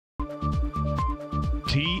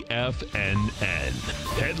TFNN.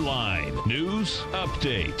 Headline News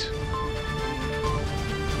Update.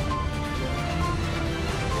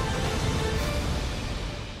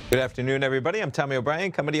 Good afternoon, everybody. I'm Tommy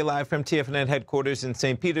O'Brien, coming to you live from TFNN headquarters in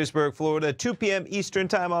St. Petersburg, Florida. 2 p.m. Eastern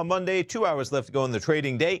time on Monday. 2 hours left to go in the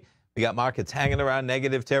trading day. We got markets hanging around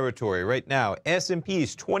negative territory right now.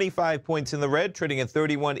 S&P's 25 points in the red, trading at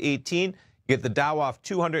 31.18. You get the Dow off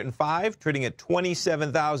 205, trading at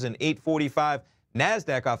 27,845.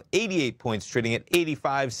 NASDAQ off 88 points, trading at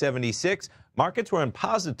 85.76. Markets were in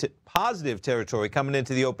positive territory coming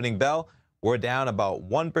into the opening bell. We're down about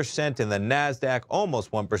 1% in the NASDAQ,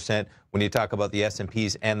 almost 1% when you talk about the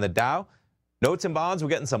S&Ps and the Dow. Notes and bonds, we're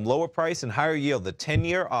getting some lower price and higher yield. The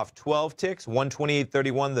 10-year off 12 ticks,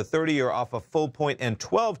 128.31. The 30-year off a full point and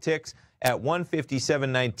 12 ticks at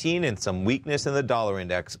 157.19. And some weakness in the dollar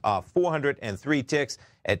index off 403 ticks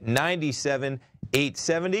at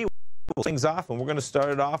 97.870. Things off, and we're going to start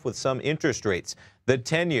it off with some interest rates. The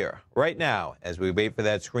 10-year right now, as we wait for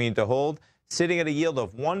that screen to hold, sitting at a yield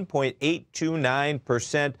of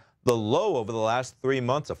 1.829%, the low over the last 3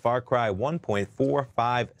 months, a far cry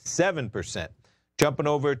 1.457%. Jumping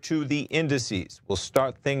over to the indices, we'll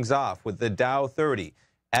start things off with the Dow 30.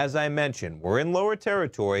 As I mentioned, we're in lower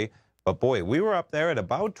territory, but boy, we were up there at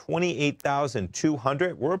about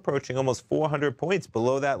 28,200. We're approaching almost 400 points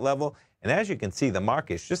below that level. And as you can see, the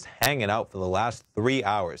market's just hanging out for the last 3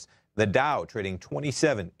 hours. The Dow trading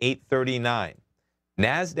 27,839.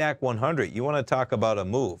 NASDAQ 100, you want to talk about a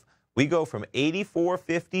move. We go from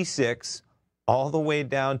 84.56 all the way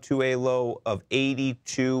down to a low of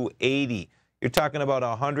 82.80. You're talking about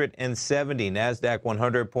 170 NASDAQ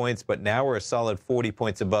 100 points, but now we're a solid 40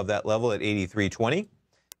 points above that level at 83.20.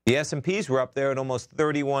 The S&Ps were up there at almost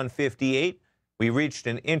 31.58. We reached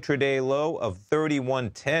an intraday low of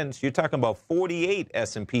 31.10. So you're talking about 48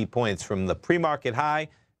 S&P points from the pre-market high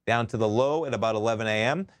down to the low at about 11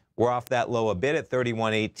 a.m. We're off that low a bit at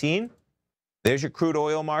 31.18. There's your crude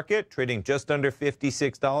oil market, trading just under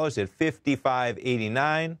 $56 at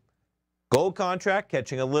 55.89. Gold contract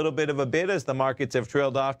catching a little bit of a bid as the markets have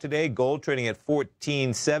trailed off today. Gold trading at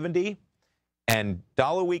 14.70. And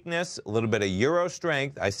dollar weakness, a little bit of euro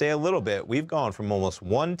strength. I say a little bit. We've gone from almost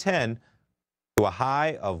 110 to a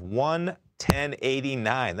high of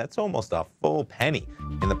 110.89. That's almost a full penny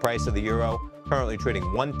in the price of the euro, currently trading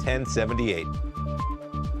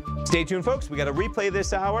 110.78. Stay tuned, folks. We got to replay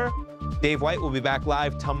this hour. Dave White will be back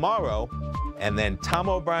live tomorrow. And then Tom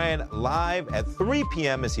O'Brien live at 3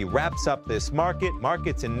 p.m. as he wraps up this market.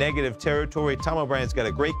 Markets in negative territory. Tom O'Brien's got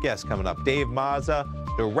a great guest coming up. Dave Mazza,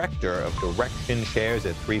 Director of Direction Shares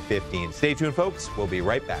at 3:15. Stay tuned, folks. We'll be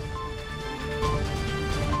right back.